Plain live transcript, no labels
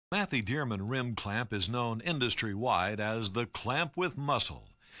Matthew Dearman rim clamp is known industry-wide as the clamp with muscle.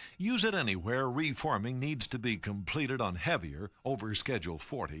 Use it anywhere reforming needs to be completed on heavier, over Schedule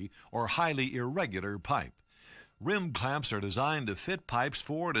 40, or highly irregular pipe. Rim clamps are designed to fit pipes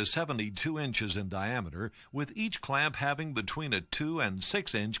 4 to 72 inches in diameter, with each clamp having between a 2 and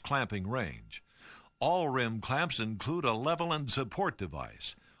 6 inch clamping range. All rim clamps include a level and support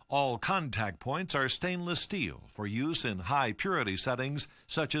device. All contact points are stainless steel for use in high purity settings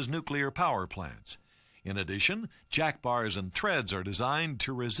such as nuclear power plants. In addition, jack bars and threads are designed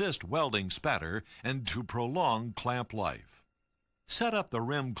to resist welding spatter and to prolong clamp life. Set up the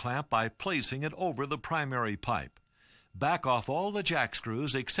rim clamp by placing it over the primary pipe. Back off all the jack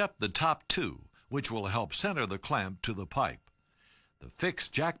screws except the top 2, which will help center the clamp to the pipe. The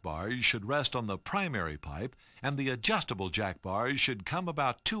fixed jack bars should rest on the primary pipe, and the adjustable jack bars should come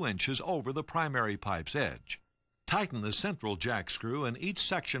about 2 inches over the primary pipe's edge. Tighten the central jack screw in each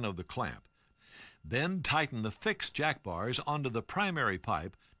section of the clamp. Then tighten the fixed jack bars onto the primary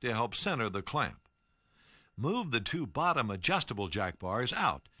pipe to help center the clamp. Move the 2 bottom adjustable jack bars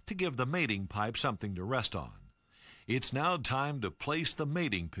out to give the mating pipe something to rest on. It's now time to place the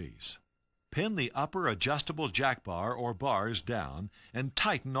mating piece. Pin the upper adjustable jack bar or bars down and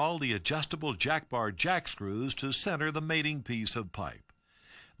tighten all the adjustable jack bar jack screws to center the mating piece of pipe.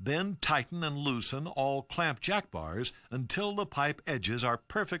 Then tighten and loosen all clamp jack bars until the pipe edges are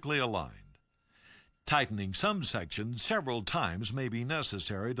perfectly aligned. Tightening some sections several times may be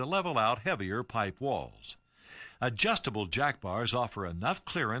necessary to level out heavier pipe walls. Adjustable jack bars offer enough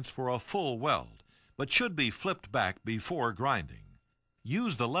clearance for a full weld, but should be flipped back before grinding.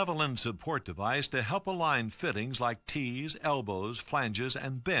 Use the level and support device to help align fittings like T's, elbows, flanges,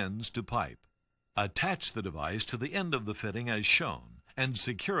 and bends to pipe. Attach the device to the end of the fitting as shown and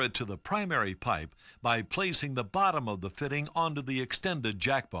secure it to the primary pipe by placing the bottom of the fitting onto the extended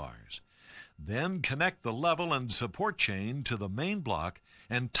jack bars. Then connect the level and support chain to the main block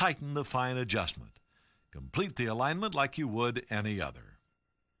and tighten the fine adjustment. Complete the alignment like you would any other.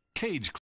 Cage